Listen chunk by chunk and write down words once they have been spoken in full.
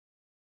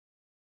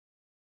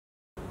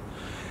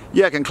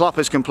Jurgen Klopp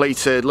has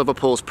completed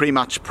Liverpool's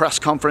pre-match press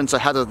conference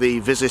ahead of the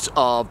visit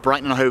of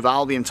Brighton and Hove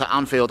Albion to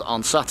Anfield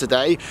on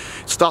Saturday.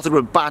 It started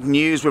with bad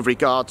news with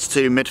regards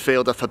to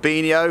midfielder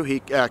Fabinho.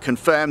 He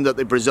confirmed that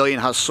the Brazilian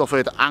has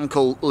suffered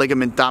ankle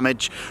ligament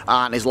damage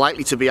and is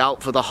likely to be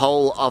out for the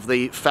whole of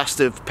the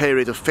festive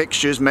period of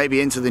fixtures, maybe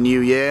into the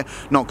new year.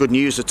 Not good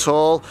news at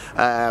all.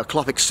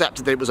 Klopp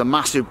accepted that it was a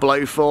massive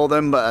blow for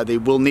them, but they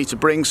will need to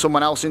bring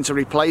someone else in to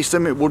replace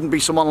them. It wouldn't be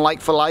someone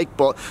like for like,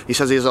 but he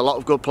says he has a lot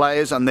of good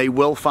players and they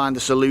will find a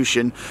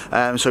solution,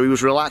 so he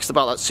was relaxed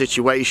about that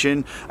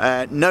situation.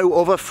 No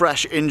other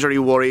fresh injury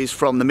worries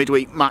from the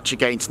midweek match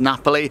against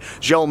Napoli.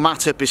 Joel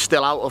Matip is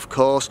still out, of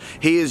course.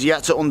 He is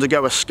yet to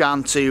undergo a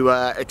scan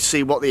to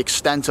see what the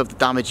extent of the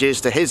damage is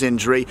to his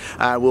injury.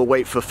 We'll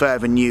wait for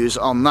further news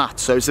on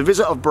that. So it's the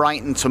visit of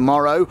Brighton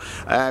tomorrow.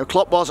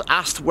 Klopp was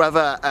asked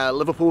whether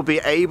Liverpool will be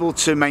able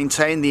to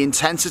maintain the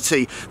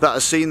intensity that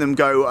has seen them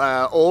go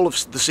all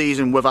of the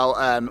season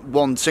without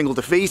one single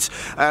defeat.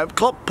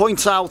 Klopp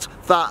points out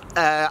that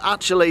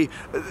actually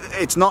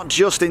it's not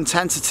just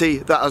intensity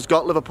that has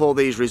got Liverpool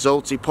these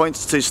results. He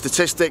points to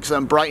statistics,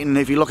 and Brighton,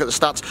 if you look at the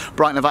stats,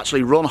 Brighton have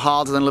actually run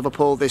harder than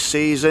Liverpool this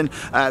season.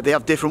 They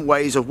have different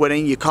ways of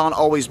winning. You can't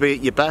always be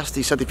at your best.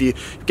 He said if you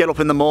get up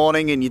in the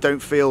morning and you don't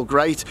feel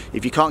great,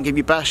 if you can't give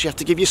your best, you have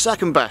to give your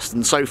second best,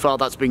 and so far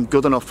that's been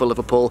good enough for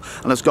Liverpool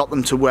and has got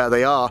them to where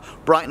they are.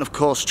 Brighton, of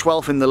course,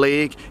 12th in the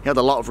league. He had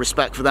a lot of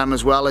respect for them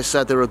as well. He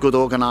said they're a good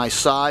organised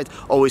side,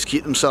 always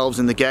keep themselves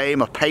in the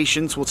game, are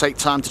patient, will take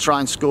time to try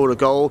and score a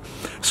goal.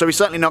 So he's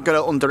certainly not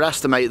going to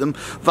underestimate them.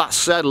 That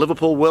said,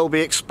 Liverpool will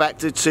be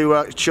expected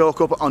to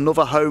chalk up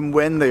another home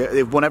win.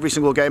 They've won every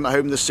single game at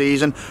home this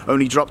season,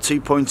 only dropped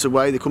 2 points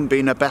away. They couldn't be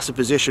in a better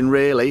position,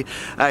 really.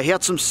 He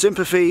had some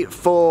sympathy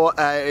for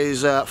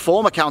his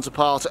former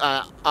counterpart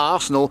at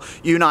Arsenal,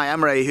 Unai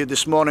Emery, who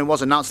this morning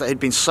was announced that he'd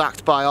been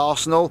sacked by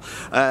Arsenal,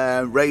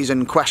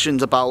 raising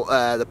questions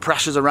about the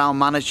pressures around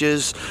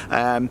managers.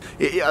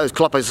 As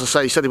Klopp, as I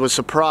say, he said he was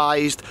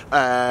surprised,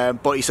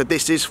 but he said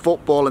this is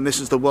football and this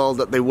is the world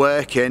that they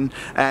work in.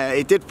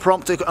 It did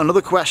prompt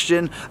another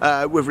question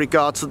with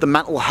regard to the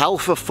mental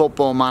health of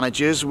football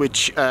managers,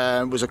 which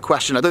was a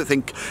question I don't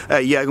think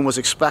Jurgen was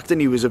expecting.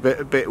 He was a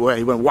bit where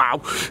he went,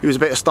 wow, he was a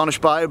bit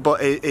astonished by it,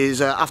 but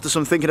after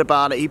some thinking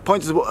about it, he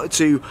pointed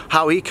to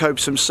how he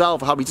copes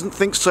himself, how he doesn't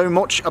think so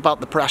much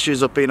about the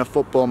pressures of being a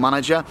football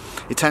manager.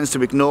 He tends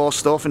to ignore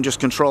stuff and just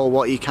control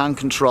what he can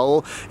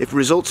control. If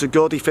results are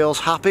good, he feels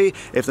happy.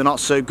 If they're not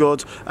so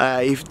good,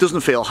 he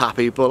doesn't feel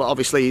happy, but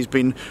obviously he's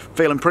been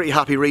feeling pretty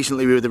happy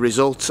recently with the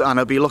results, and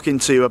he'll be looking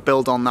to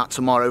build on that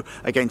tomorrow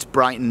against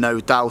Brighton, no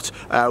doubt,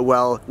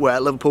 where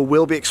Liverpool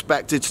will be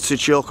expected to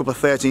chalk up a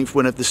 13th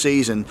win of the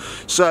season.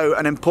 So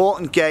an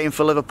important game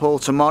for Liverpool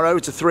tomorrow.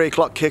 It's a 3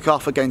 o'clock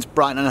kick-off against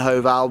Brighton and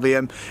Hove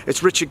Albion.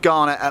 It's Richard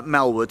Garnett at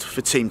Melwood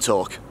for Team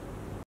Talk.